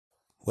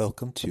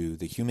Welcome to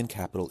the Human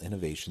Capital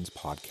Innovations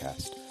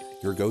Podcast,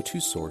 your go-to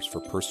source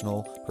for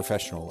personal,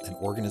 professional, and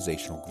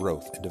organizational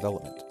growth and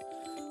development.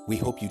 We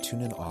hope you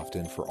tune in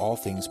often for all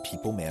things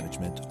people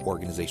management,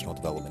 organizational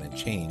development and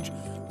change,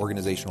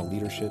 organizational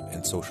leadership,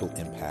 and social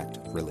impact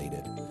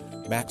related.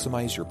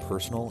 Maximize your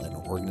personal and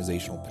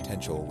organizational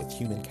potential with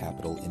Human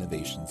Capital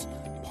Innovations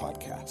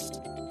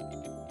Podcast.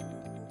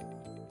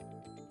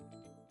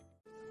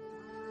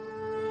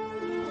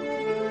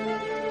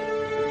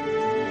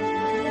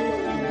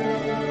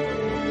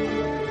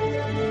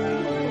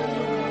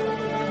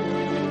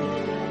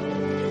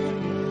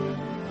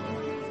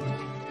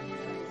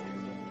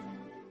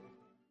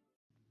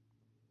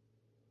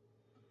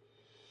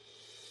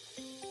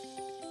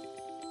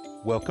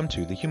 Welcome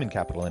to the Human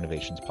Capital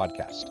Innovations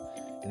Podcast.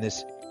 In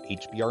this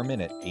HBR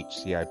Minute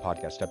HCI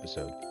podcast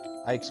episode,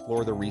 I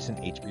explore the recent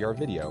HBR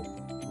video,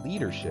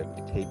 Leadership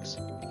Takes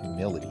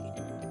Humility.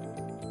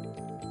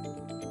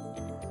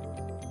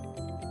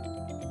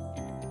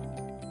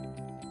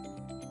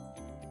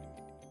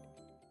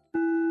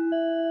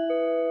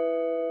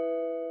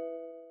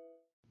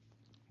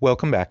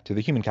 Welcome back to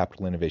the Human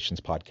Capital Innovations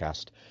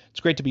Podcast. It's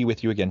great to be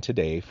with you again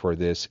today for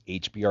this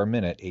HBR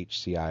Minute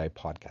HCI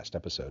podcast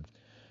episode.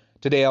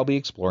 Today I'll be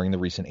exploring the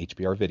recent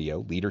HBR video,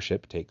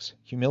 Leadership Takes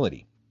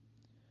Humility.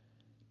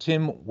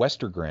 Tim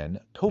Westergren,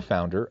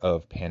 co-founder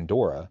of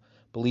Pandora,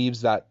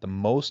 believes that the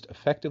most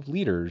effective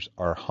leaders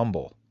are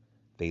humble.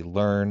 They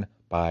learn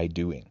by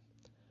doing.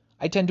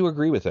 I tend to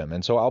agree with him,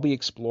 and so I'll be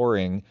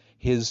exploring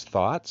his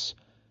thoughts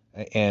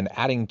and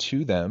adding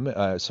to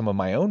them some of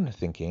my own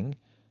thinking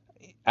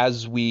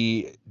as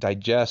we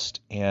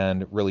digest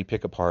and really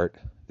pick apart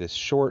this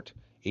short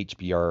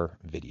HBR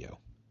video.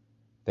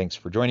 Thanks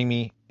for joining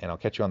me, and I'll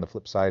catch you on the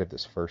flip side of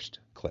this first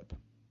clip.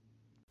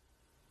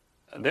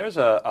 There's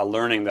a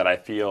learning that I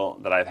feel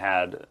that I've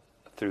had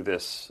through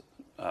this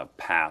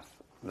path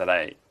that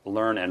I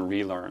learn and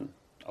relearn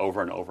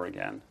over and over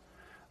again,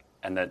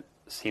 and that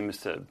seems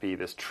to be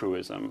this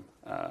truism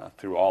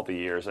through all the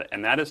years,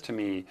 and that is to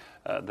me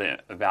the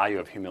value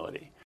of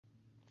humility.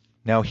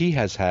 Now, he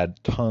has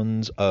had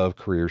tons of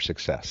career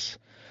success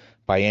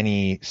by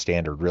any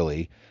standard,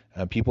 really.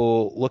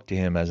 People look to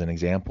him as an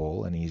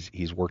example, and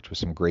he's worked with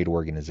some great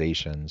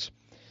organizations.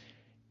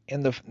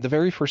 And the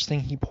very first thing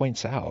he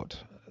points out,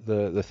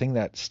 the thing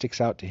that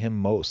sticks out to him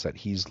most, that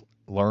he's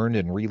learned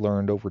and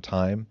relearned over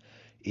time,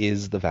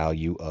 is the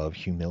value of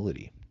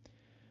humility.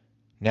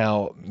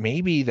 Now,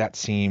 maybe that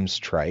seems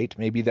trite.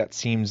 Maybe that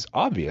seems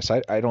obvious.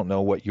 I don't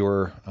know what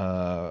your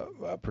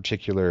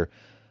particular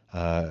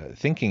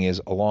thinking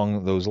is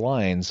along those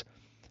lines.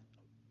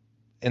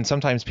 And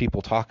sometimes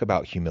people talk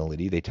about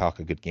humility. They talk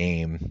a good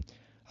game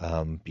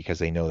because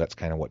they know that's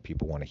kind of what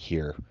people want to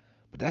hear.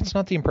 But that's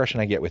not the impression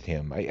I get with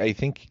him. I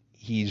think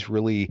he's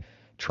really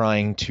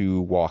trying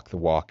to walk the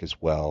walk as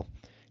well.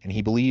 And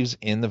he believes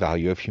in the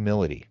value of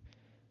humility.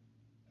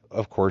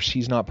 Of course,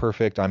 he's not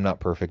perfect. I'm not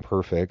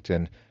perfect.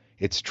 And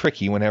it's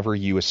tricky whenever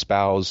you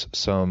espouse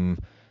some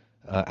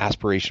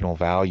aspirational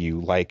value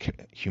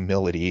like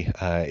humility.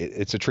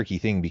 It's a tricky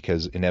thing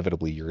because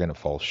inevitably you're going to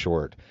fall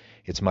short.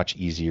 It's much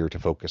easier to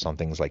focus on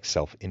things like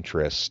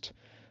self-interest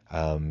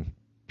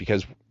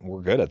because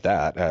we're good at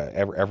that.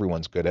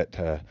 Everyone's good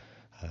at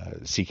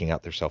seeking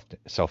out their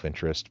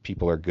self-interest.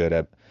 People are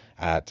good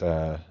at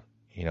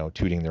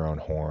tooting their own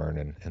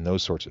horn and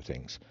those sorts of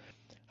things.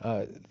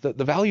 The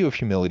value of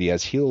humility,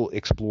 as he'll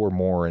explore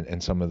more in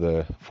some of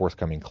the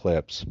forthcoming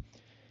clips,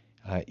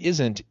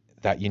 isn't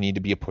that you need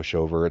to be a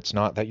pushover. It's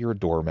not that you're a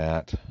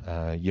doormat.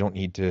 You don't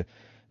need to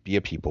be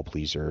a people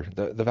pleaser.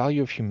 The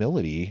value of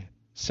humility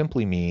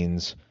simply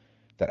means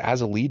that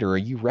as a leader,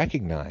 you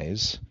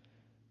recognize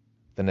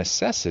the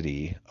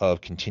necessity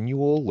of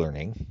continual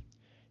learning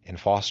and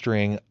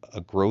fostering a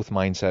growth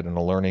mindset and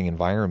a learning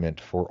environment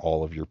for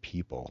all of your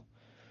people.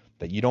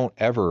 That you don't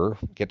ever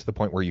get to the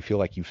point where you feel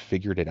like you've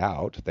figured it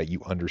out, that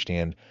you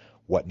understand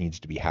what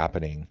needs to be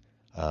happening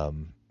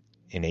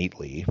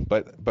innately,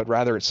 but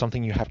rather it's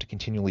something you have to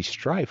continually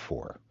strive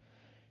for.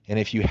 And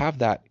if you have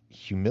that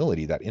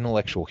humility, that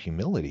intellectual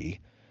humility,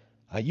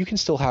 you can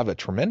still have a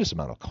tremendous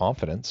amount of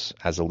confidence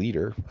as a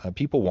leader.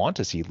 People want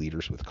to see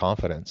leaders with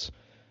confidence.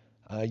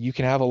 You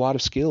can have a lot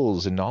of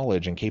skills and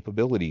knowledge and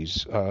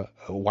capabilities, a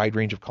wide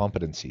range of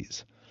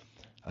competencies.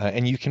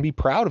 And you can be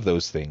proud of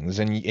those things,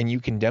 and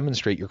you can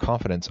demonstrate your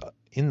confidence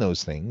in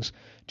those things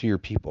to your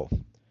people.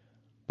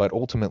 But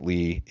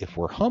ultimately, if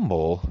we're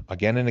humble,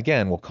 again and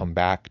again, we'll come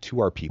back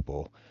to our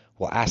people.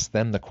 We'll ask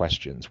them the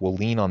questions. We'll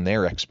lean on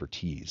their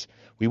expertise.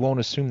 We won't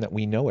assume that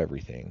we know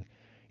everything.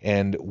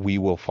 And we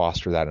will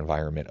foster that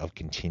environment of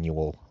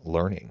continual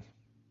learning.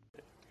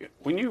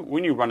 When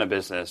you run a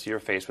business, you're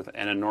faced with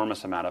an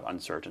enormous amount of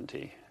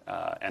uncertainty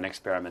and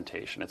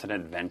experimentation. It's an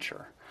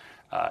adventure.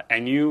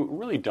 And you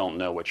really don't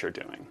know what you're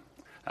doing.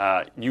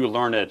 You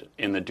learn it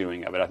in the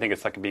doing of it. I think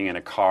it's like being in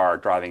a car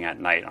driving at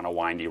night on a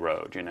windy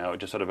road. It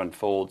just sort of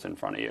unfolds in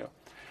front of you.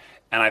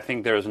 And I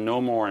think there's no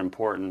more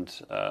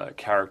important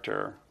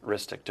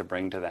characteristic to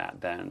bring to that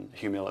than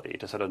humility,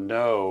 to sort of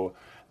know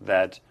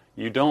that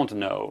you don't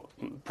know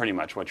pretty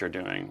much what you're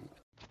doing.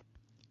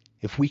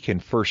 if we can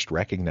first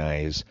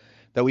recognize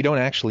that we don't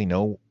actually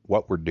know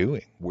what we're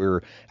doing.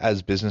 We're,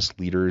 as business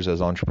leaders,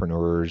 as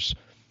entrepreneurs,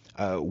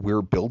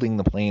 we're building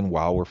the plane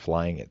while we're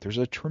flying it. There's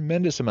a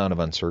tremendous amount of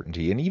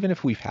uncertainty. And even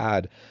if we've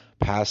had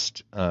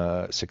past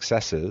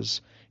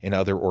successes in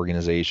other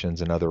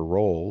organizations and other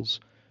roles,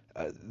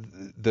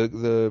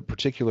 the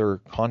particular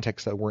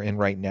context that we're in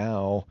right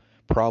now,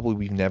 probably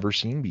we've never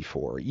seen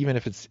before. Even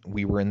if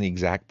we were in the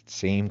exact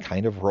same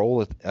kind of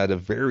role at a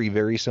very,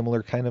 very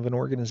similar kind of an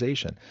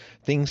organization,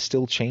 things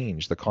still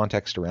change. The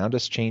context around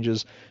us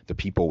changes. The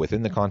people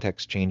within the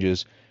context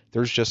changes.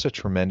 There's just a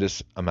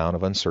tremendous amount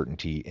of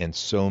uncertainty and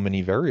so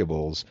many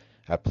variables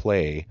at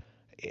play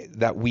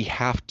that we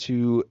have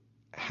to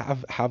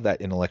have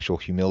that intellectual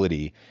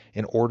humility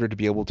in order to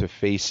be able to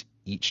face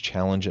each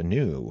challenge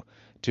anew,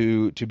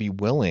 to be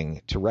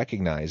willing to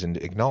recognize and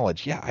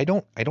acknowledge, yeah, I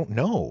don't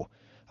know.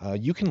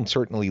 You can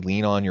certainly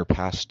lean on your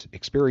past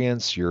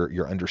experience,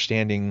 your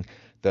understanding,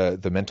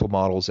 the mental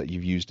models that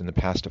you've used in the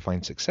past to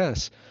find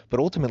success,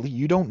 but ultimately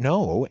you don't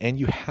know, and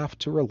you have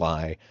to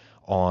rely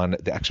on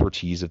the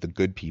expertise of the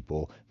good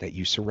people that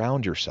you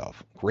surround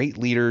yourself. Great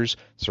leaders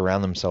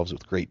surround themselves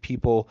with great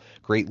people.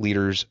 Great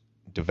leaders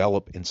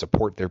develop and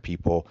support their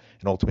people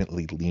and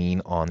ultimately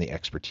lean on the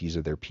expertise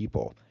of their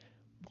people.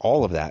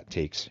 All of that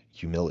takes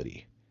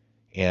humility.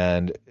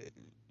 And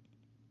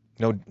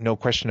no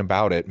question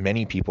about it,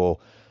 many people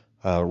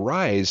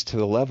rise to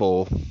the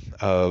level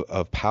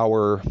of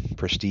power,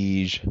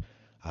 prestige,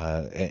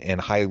 and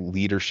high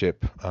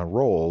leadership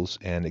roles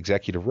and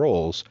executive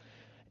roles,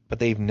 but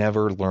they've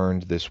never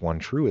learned this one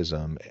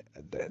truism.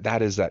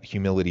 That is that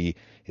humility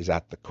is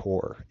at the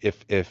core.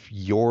 If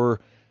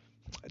your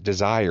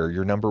desire,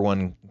 your number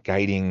one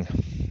guiding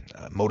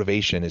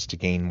motivation is to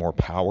gain more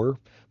power,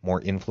 more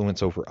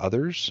influence over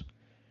others,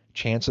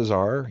 chances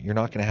are you're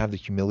not going to have the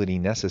humility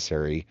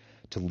necessary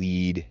to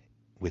lead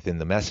within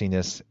the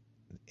messiness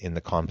in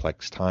the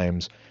complex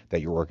times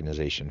that your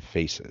organization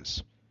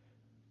faces.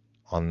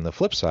 On the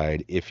flip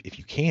side, if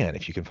you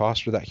can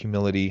foster that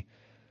humility,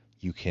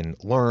 you can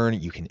learn,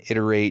 you can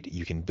iterate,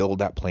 you can build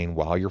that plane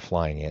while you're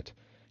flying it.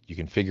 You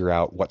can figure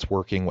out what's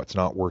working, what's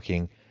not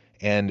working,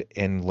 and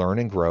learn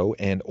and grow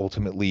and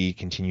ultimately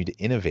continue to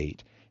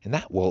innovate. And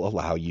that will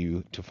allow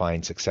you to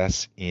find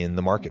success in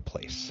the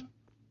marketplace.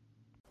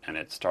 And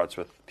it starts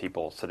with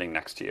people sitting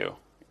next to you.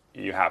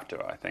 You have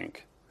to, I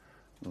think,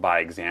 by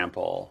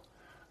example,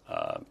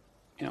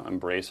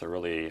 embrace a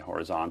really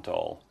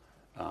horizontal,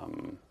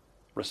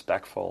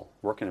 respectful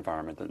work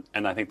environment.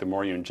 And I think the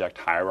more you inject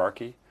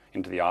hierarchy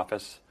into the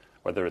office,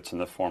 whether it's in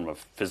the form of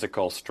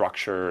physical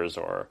structures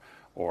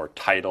or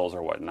titles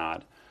or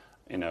whatnot,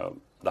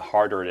 the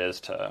harder it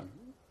is to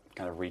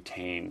kind of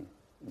retain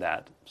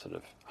that sort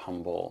of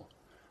humble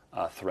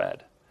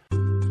thread.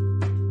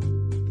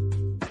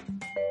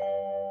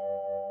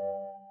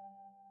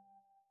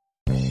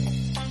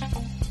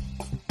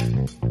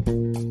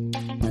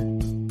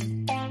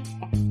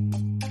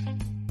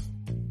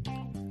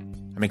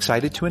 I'm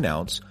excited to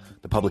announce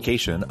the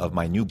publication of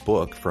my new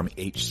book from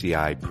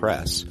HCI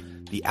Press,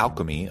 The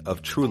Alchemy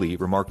of Truly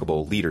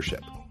Remarkable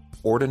Leadership: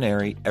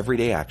 Ordinary,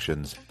 Everyday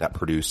Actions that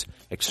Produce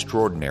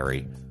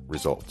Extraordinary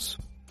Results.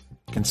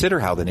 Consider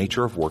how the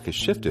nature of work has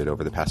shifted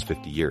over the past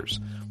 50 years.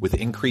 With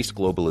increased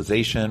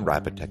globalization,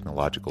 rapid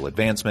technological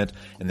advancement,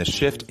 and the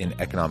shift in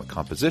economic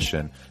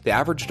composition, the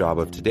average job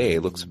of today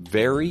looks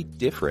very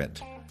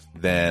different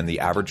than the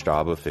average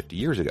job of 50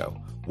 years ago.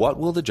 What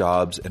will the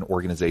jobs and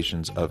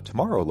organizations of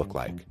tomorrow look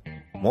like?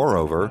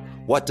 Moreover,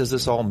 what does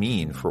this all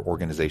mean for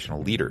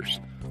organizational leaders?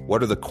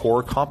 What are the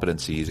core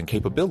competencies and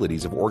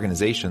capabilities of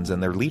organizations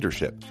and their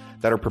leadership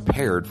that are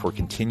prepared for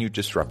continued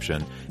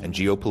disruption and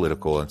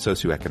geopolitical and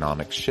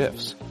socioeconomic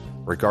shifts?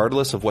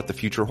 Regardless of what the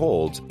future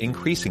holds,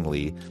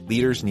 increasingly,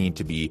 leaders need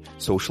to be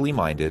socially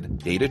minded,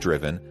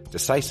 data-driven,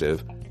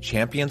 decisive,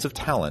 champions of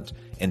talent,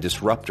 and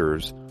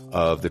disruptors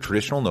of the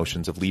traditional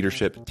notions of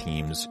leadership,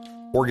 teams,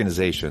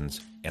 organizations,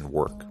 and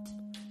work.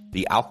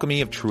 The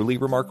Alchemy of Truly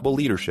Remarkable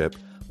Leadership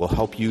will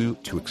help you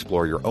to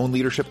explore your own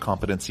leadership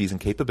competencies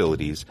and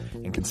capabilities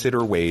and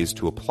consider ways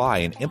to apply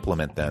and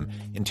implement them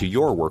into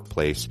your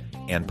workplace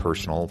and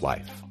personal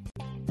life.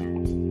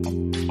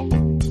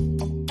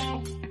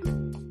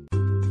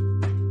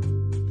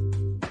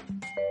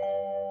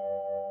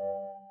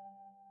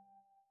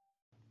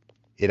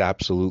 It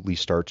absolutely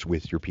starts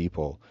with your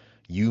people.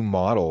 You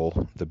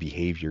model the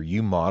behavior,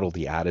 you model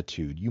the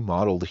attitude, you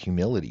model the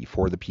humility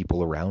for the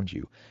people around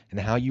you, and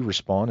how you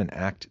respond and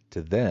act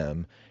to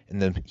them,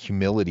 and the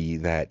humility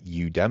that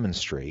you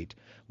demonstrate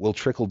will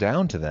trickle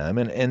down to them,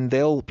 and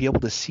they'll be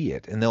able to see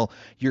it, and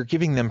you're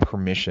giving them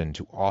permission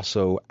to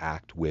also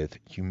act with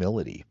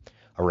humility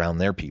around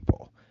their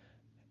people.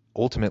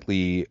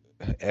 Ultimately,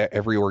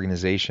 every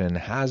organization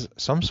has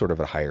some sort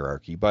of a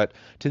hierarchy, but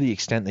to the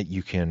extent that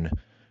you can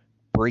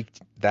break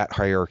that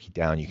hierarchy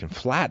down, you can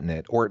flatten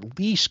it, or at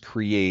least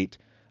create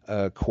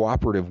a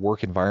cooperative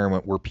work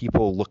environment where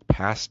people look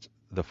past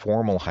the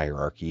formal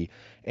hierarchy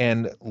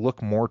and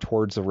look more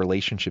towards the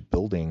relationship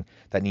building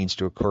that needs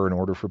to occur in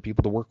order for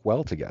people to work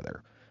well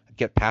together.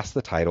 get past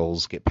the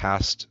titles, get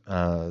past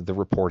the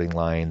reporting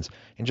lines,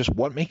 and just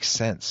what makes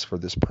sense for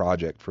this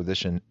project, for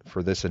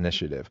this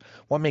initiative,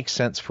 what makes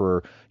sense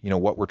for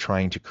what we're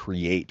trying to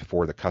create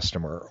for the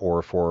customer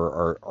or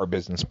for our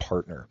business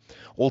partner.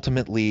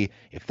 Ultimately,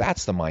 if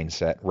that's the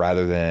mindset,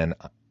 rather than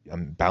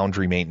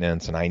boundary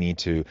maintenance and I need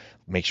to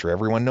make sure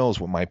everyone knows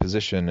what my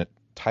position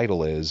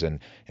title is and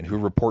who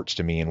reports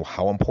to me and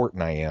how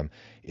important I am.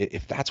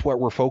 If that's what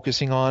we're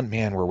focusing on,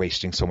 man, we're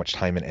wasting so much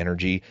time and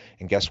energy.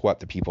 And guess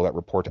what? The people that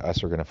report to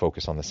us are going to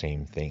focus on the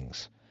same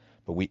things.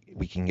 But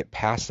we can get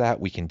past that.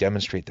 We can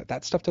demonstrate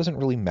that stuff doesn't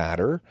really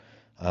matter.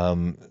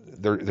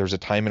 There's a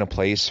time and a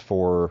place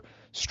for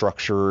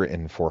structure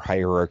and for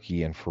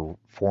hierarchy and for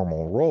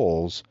formal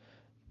roles.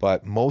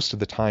 But most of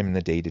the time in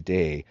the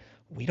day-to-day,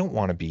 we don't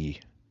want to be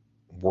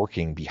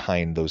working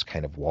behind those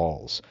kind of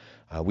walls.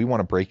 We want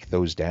to break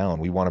those down.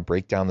 We want to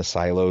break down the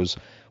silos.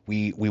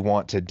 We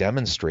want to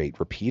demonstrate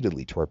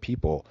repeatedly to our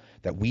people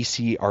that we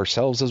see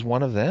ourselves as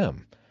one of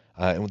them,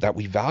 and that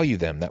we value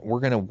them, that we're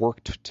going to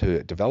work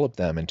to develop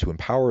them and to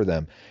empower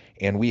them,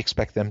 and we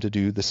expect them to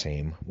do the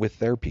same with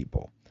their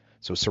people.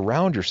 So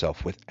surround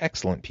yourself with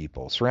excellent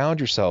people. Surround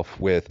yourself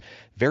with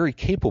very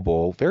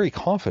capable, very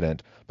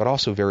confident, but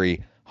also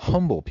very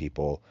humble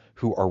people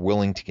who are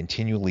willing to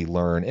continually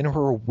learn and who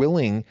are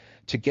willing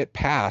to get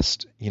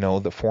past,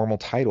 the formal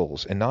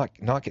titles and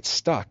not get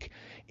stuck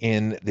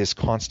in this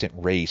constant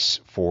race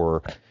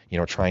for,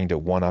 trying to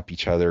one up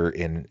each other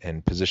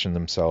and position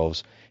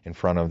themselves in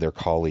front of their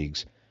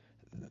colleagues.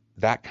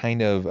 That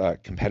kind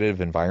of competitive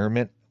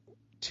environment,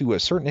 to a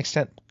certain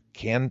extent,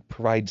 can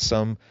provide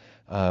some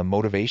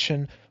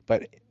motivation,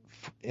 but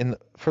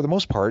for the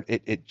most part,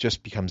 it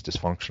just becomes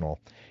dysfunctional,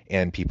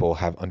 and people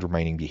have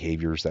undermining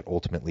behaviors that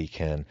ultimately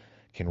can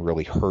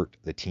really hurt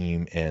the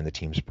team and the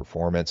team's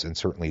performance and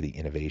certainly the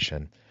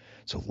innovation.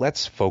 So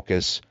let's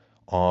focus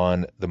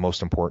on the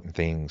most important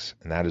things,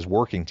 and that is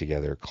working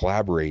together,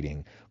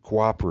 collaborating,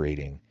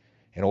 cooperating,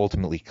 and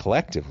ultimately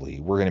collectively,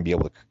 we're going to be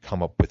able to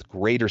come up with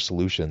greater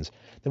solutions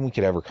than we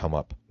could ever come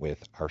up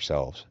with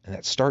ourselves. And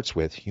that starts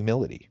with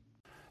humility.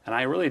 And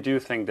I really do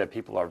think that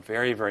people are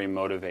very, very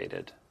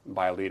motivated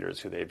by leaders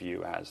who they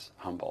view as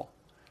humble.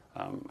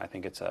 I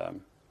think it's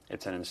an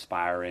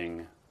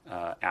inspiring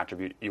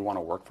attribute. You want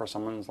to work for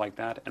someone like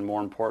that, and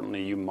more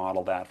importantly, you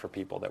model that for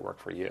people that work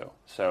for you.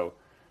 So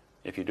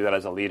if you do that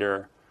as a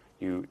leader,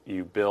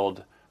 you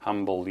build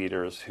humble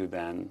leaders who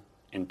then,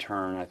 in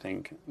turn, I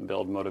think,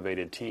 build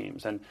motivated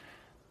teams. And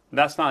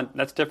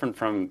that's different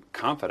from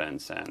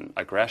confidence and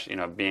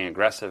aggression. Being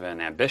aggressive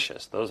and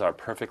ambitious. Those are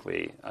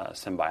perfectly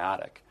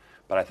symbiotic.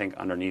 But I think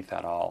underneath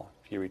that all,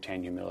 if you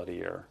retain humility,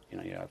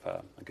 you have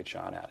a good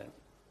shot at it.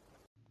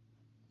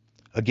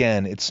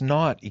 Again, it's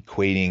not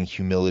equating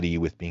humility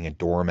with being a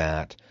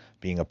doormat,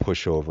 being a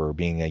pushover,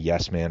 being a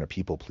yes man, a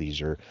people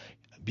pleaser.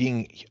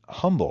 Being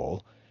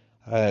humble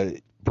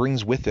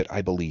brings with it,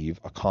 I believe,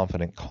 a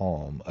confident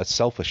calm, a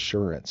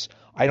self-assurance.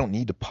 I don't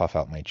need to puff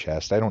out my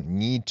chest. I don't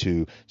need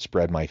to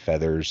spread my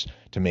feathers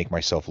to make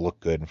myself look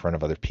good in front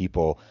of other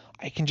people.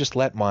 I can just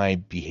let my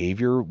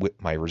behavior,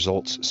 my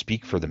results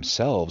speak for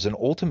themselves. And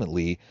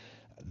ultimately,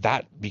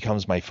 that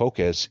becomes my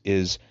focus,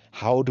 is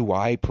how do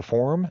I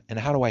perform and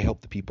how do I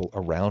help the people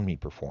around me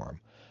perform?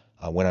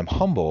 When I'm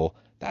humble,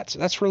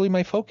 that's really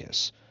my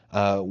focus.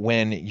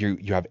 When you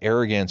have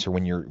arrogance, or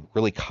when you're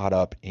really caught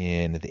up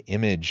in the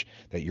image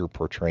that you're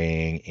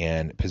portraying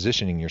and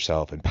positioning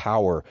yourself and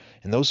power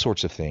and those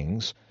sorts of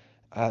things,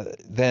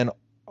 then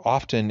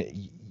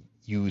often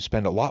you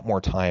spend a lot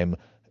more time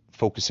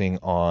focusing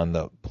on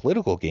the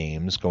political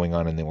games going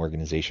on in the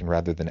organization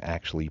rather than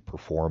actually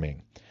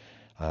performing.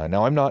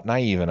 Now, I'm not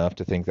naive enough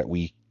to think that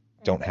we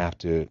don't have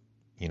to,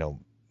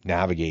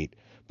 navigate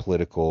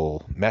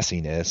political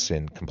messiness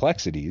and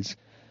complexities.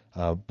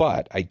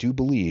 But I do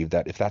believe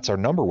that if that's our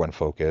number one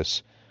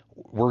focus,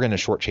 we're going to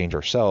shortchange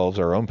ourselves,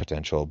 our own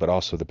potential, but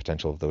also the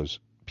potential of those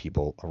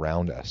people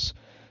around us.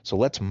 So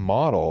let's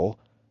model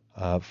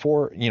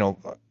for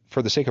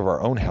the sake of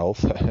our own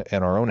health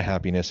and our own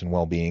happiness and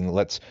well-being,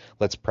 let's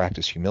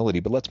practice humility,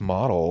 but let's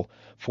model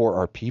for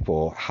our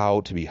people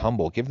how to be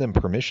humble. Give them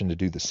permission to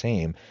do the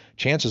same.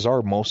 Chances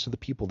are most of the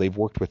people they've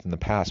worked with in the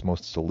past,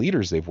 most of the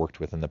leaders they've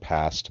worked with in the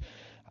past,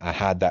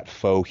 had that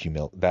faux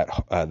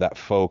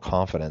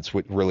confidence,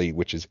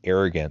 which is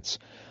arrogance,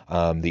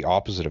 the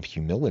opposite of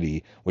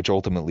humility, which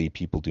ultimately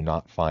people do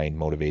not find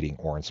motivating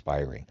or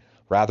inspiring.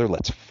 Rather,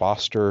 let's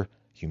foster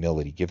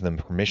humility. Give them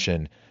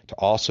permission to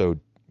also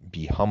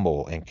be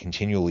humble and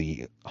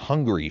continually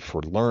hungry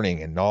for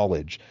learning and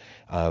knowledge,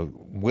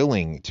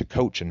 willing to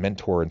coach and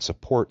mentor and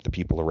support the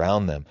people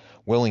around them,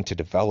 willing to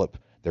develop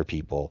their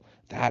people.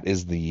 That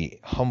is the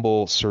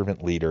humble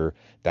servant leader,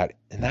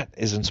 and that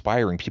is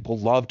inspiring. People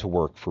love to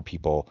work for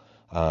people,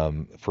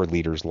 for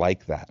leaders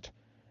like that.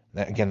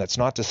 Again, that's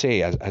not to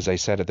say, as I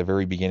said at the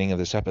very beginning of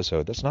this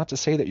episode, that's not to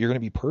say that you're going to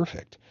be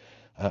perfect.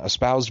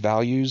 Espoused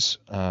values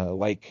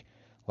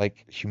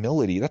like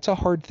humility, that's a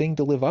hard thing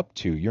to live up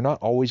to. You're not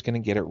always going to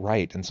get it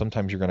right, and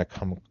sometimes you're going to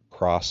come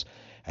across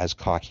as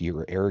cocky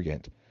or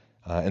arrogant.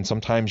 And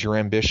sometimes your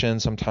ambition,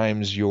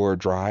 sometimes your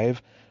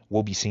drive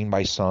will be seen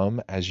by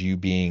some as you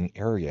being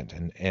arrogant.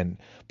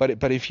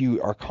 But if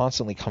you are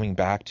constantly coming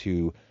back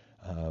to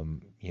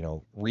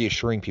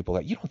reassuring people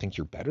that you don't think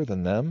you're better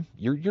than them,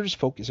 you're just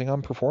focusing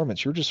on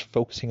performance. You're just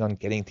focusing on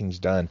getting things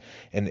done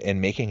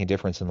and making a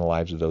difference in the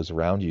lives of those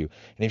around you.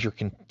 And if you're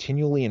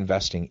continually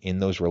investing in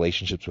those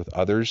relationships with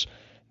others,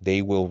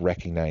 they will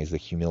recognize the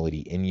humility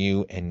in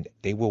you, and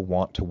they will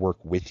want to work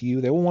with you.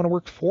 They will want to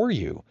work for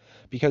you,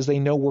 because they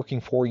know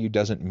working for you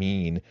doesn't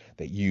mean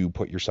that you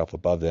put yourself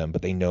above them,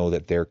 but they know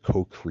that they're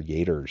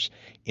co-creators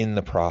in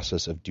the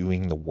process of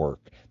doing the work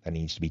that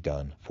needs to be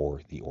done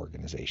for the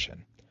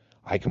organization.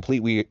 I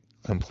completely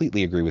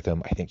agree with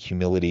them. I think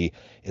humility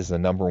is the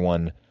number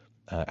one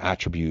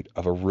attribute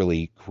of a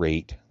really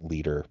great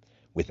leader.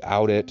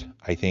 Without it,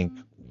 I think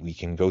we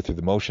can go through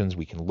the motions,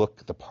 we can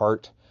look the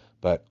part,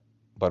 but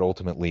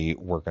ultimately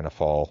we're going to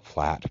fall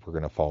flat. We're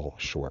going to fall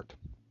short.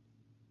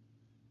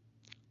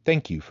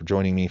 Thank you for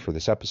joining me for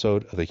this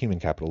episode of the Human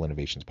Capital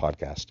Innovations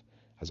Podcast.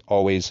 As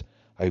always,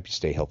 I hope you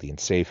stay healthy and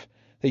safe,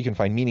 that you can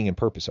find meaning and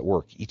purpose at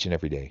work each and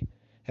every day,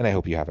 and I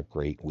hope you have a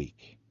great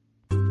week.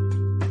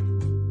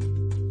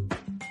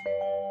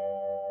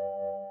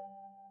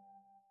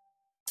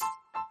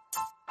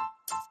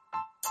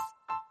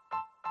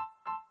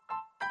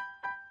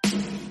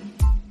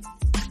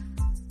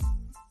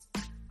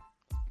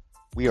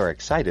 We are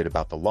excited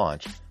about the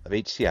launch of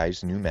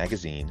HCI's new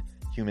magazine,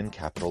 Human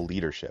Capital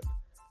Leadership.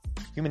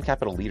 Human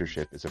Capital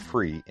Leadership is a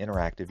free,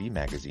 interactive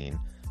e-magazine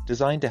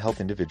designed to help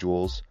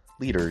individuals,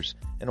 leaders,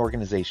 and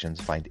organizations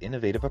find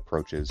innovative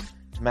approaches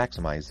to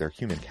maximize their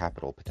human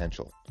capital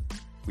potential.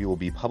 We will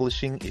be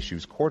publishing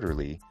issues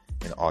quarterly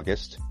in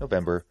August,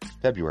 November,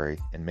 February,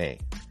 and May.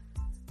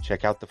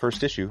 Check out the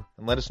first issue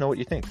and let us know what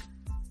you think.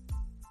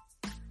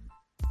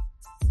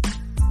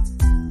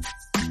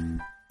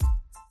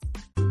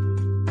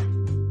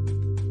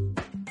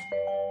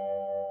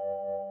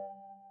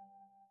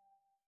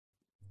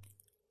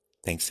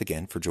 Thanks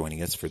again for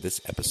joining us for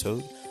this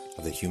episode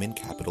of the Human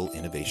Capital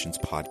Innovations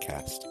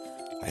Podcast.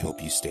 I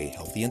hope you stay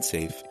healthy and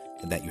safe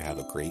and that you have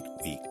a great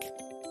week.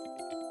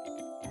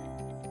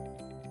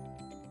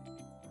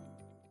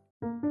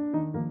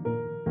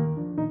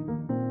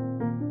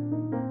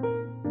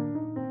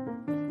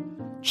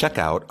 Check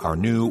out our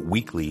new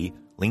weekly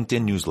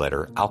LinkedIn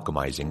newsletter,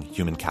 Alchemizing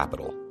Human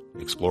Capital,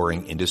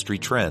 exploring industry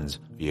trends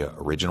via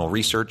original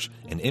research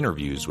and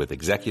interviews with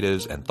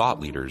executives and thought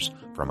leaders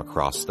from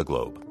across the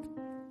globe.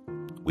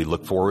 We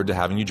look forward to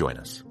having you join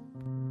us.